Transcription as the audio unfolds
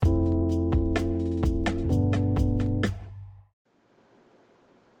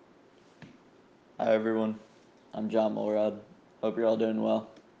Hi everyone, I'm Jon Muhlrad. Hope you're all doing well.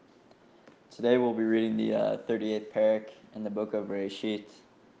 Today we'll be reading the 38th parak in the book of Bereishit.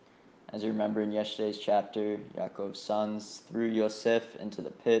 As you remember in yesterday's chapter, Yaakov's sons threw Yosef into the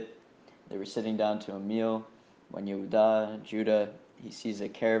pit. They were sitting down to a meal when Yehuda, Judah, he sees a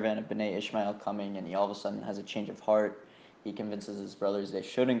caravan of Bnei Ishmael coming and he all of a sudden has a change of heart. He convinces his brothers they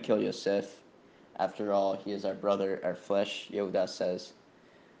shouldn't kill Yosef. After all, he is our brother, our flesh, Yehuda says.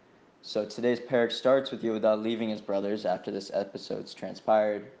 So today's parak starts with Yehuda leaving his brothers after this episode's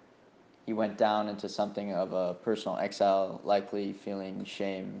transpired. He went down into something of a personal exile, likely feeling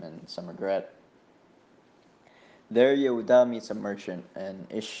shame and some regret. There Yehuda meets a merchant, an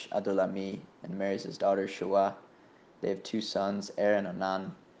Ish Adulami, and marries his daughter Shua. They have two sons, Er and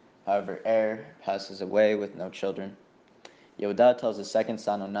Onan. However, Er passes away with no children. Yehuda tells his second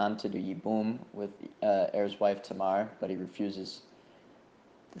son Onan to do Yibum with Er's wife Tamar, but he refuses.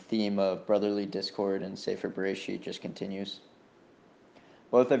 The theme of brotherly discord in Sefer Bereishit just continues.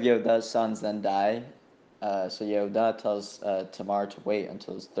 Both of Yehuda's sons then die, so Yehuda tells Tamar to wait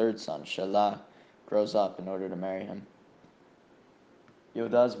until his third son, Shelah, grows up in order to marry him.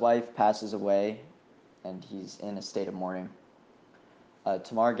 Yehuda's wife passes away, and he's in a state of mourning.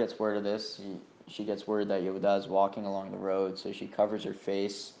 Tamar gets word of this. She gets word that Yehuda is walking along the road, so she covers her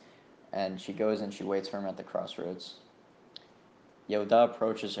face, and she goes and she waits for him at the crossroads. Yehuda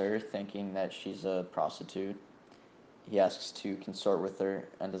approaches her, thinking that she's a prostitute. He asks to consort with her,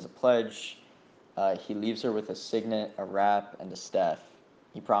 and as a pledge, he leaves her with a signet, a wrap, and a staff.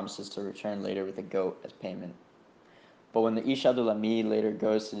 He promises to return later with a goat as payment. But when the Ish Adulami later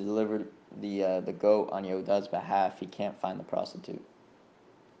goes to deliver the goat on Yehuda's behalf, he can't find the prostitute.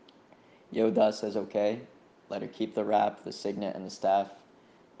 Yehuda says, okay, let her keep the wrap, the signet, and the staff.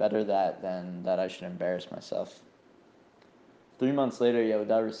 Better that than that I should embarrass myself. 3 months later,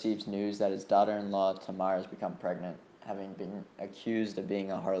 Yehuda receives news that his daughter-in-law Tamar has become pregnant, having been accused of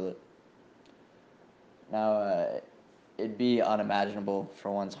being a harlot. Now, it'd be unimaginable for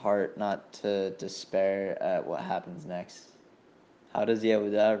one's heart not to despair at what happens next. How does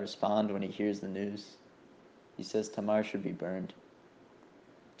Yehuda respond when he hears the news? He says Tamar should be burned.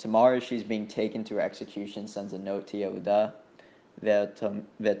 Tamar, as she's being taken to her execution, sends a note to Yehuda.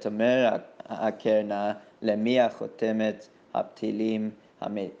 V'tomer ha'kerna lemi ha'chotemet ha'ptilim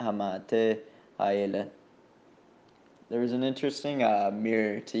ha'ma'ateh ha'ele. There was an interesting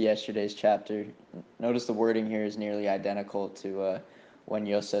mirror to yesterday's chapter. Notice the wording here is nearly identical to when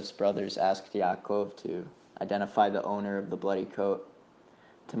Yosef's brothers asked Yaakov to identify the owner of the bloody coat.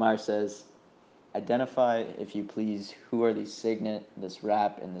 Tamar says, identify, if you please, who are these signet, this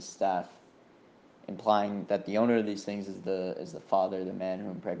wrap, and this staff, implying that the owner of these things is the father, the man who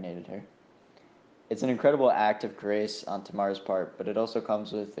impregnated her. It's an incredible act of grace on Tamar's part, but it also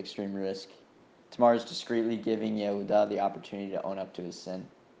comes with extreme risk. Tamar is discreetly giving Yehuda the opportunity to own up to his sin.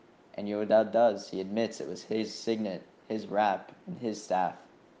 And Yehuda does. He admits it was his signet, his wrap, and his staff.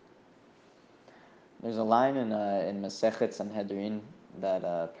 There's a line in Masechet Sanhedrin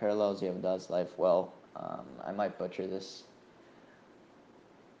that parallels Yehuda's life well. I might butcher this.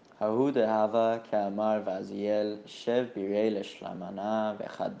 Hahu dehava ka'amar v'aziel shev birei l'shlamana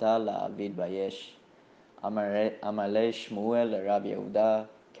v'chadal la'avid bayesh. Amale Shmuel Rab Yehuda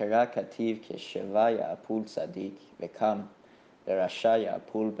kera kativ kesheva ya'apul tzadik v'kam v'rasha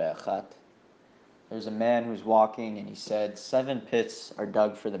ya'apul be'achat. There's a man who's walking and he said, 7 pits are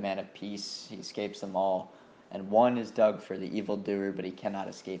dug for the man of peace, he escapes them all, and 1 is dug for the evildoer, but he cannot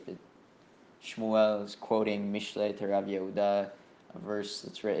escape it. Shmuel is quoting Mishlei to Rav Yehuda, a verse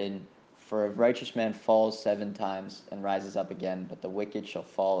that's written, for a righteous man falls 7 times and rises up again, but the wicked shall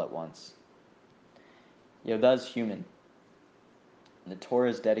fall at once. Yehuda is human. And the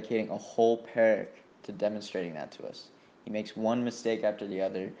Torah is dedicating a whole parak to demonstrating that to us. He makes one mistake after the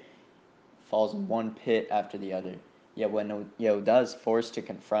other, falls in one pit after the other. Yet when Yehuda is forced to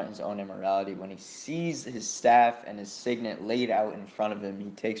confront his own immorality, when he sees his staff and his signet laid out in front of him, he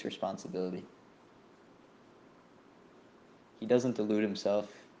takes responsibility. He doesn't delude himself.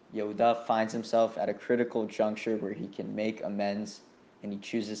 Yehuda finds himself at a critical juncture where he can make amends, and he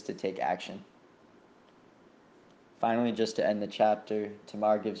chooses to take action. Finally, just to end the chapter,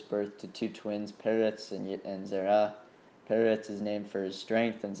 Tamar gives birth to 2 twins, Peretz and Zerah. Peretz is named for his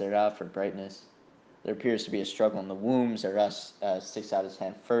strength and Zerah for brightness. There appears to be a struggle in the womb. Zerah sticks out his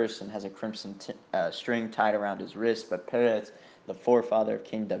hand first and has a crimson string tied around his wrist, but Peretz, the forefather of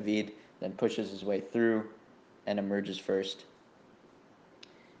King David, then pushes his way through and emerges first.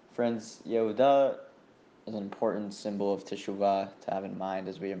 Friends, Yehuda is an important symbol of Teshuvah to have in mind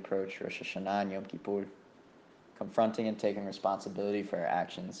as we approach Rosh Hashanah and Yom Kippur, confronting and taking responsibility for our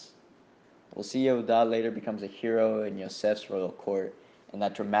actions. We'll see Yehuda later becomes a hero in Yosef's royal court in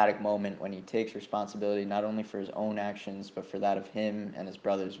that dramatic moment when he takes responsibility not only for his own actions, but for that of him and his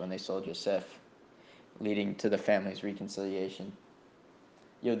brothers when they sold Yosef, leading to the family's reconciliation.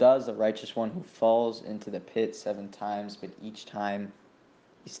 Yehuda is the righteous one who falls into the pit 7 times, but each time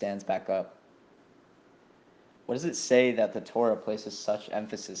he stands back up. What does it say that the Torah places such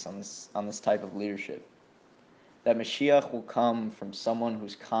emphasis on this type of leadership? That Mashiach will come from someone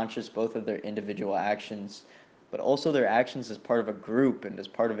who's conscious both of their individual actions, but also their actions as part of a group and as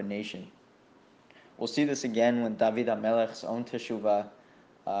part of a nation. We'll see this again when David HaMelech's own teshuvah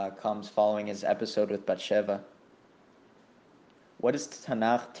comes following his episode with Bathsheba. What is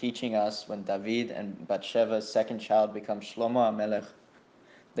Tanakh teaching us when David and Bathsheba's second child becomes Shlomo HaMelech,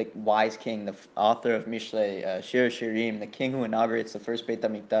 the wise king, the author of Mishlei, Shir Shirim, the king who inaugurates the first Beit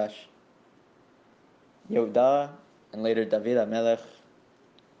HaMikdash? Yehuda and later David HaMelech,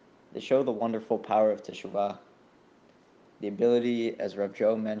 they show the wonderful power of teshuvah, the ability, as Rav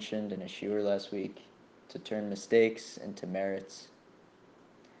Joe mentioned in a shiur last week, to turn mistakes into merits.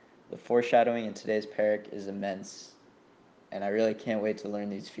 The foreshadowing in today's parak is immense, and I really can't wait to learn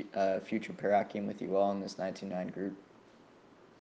these future parakim with you all in this 19.9 group.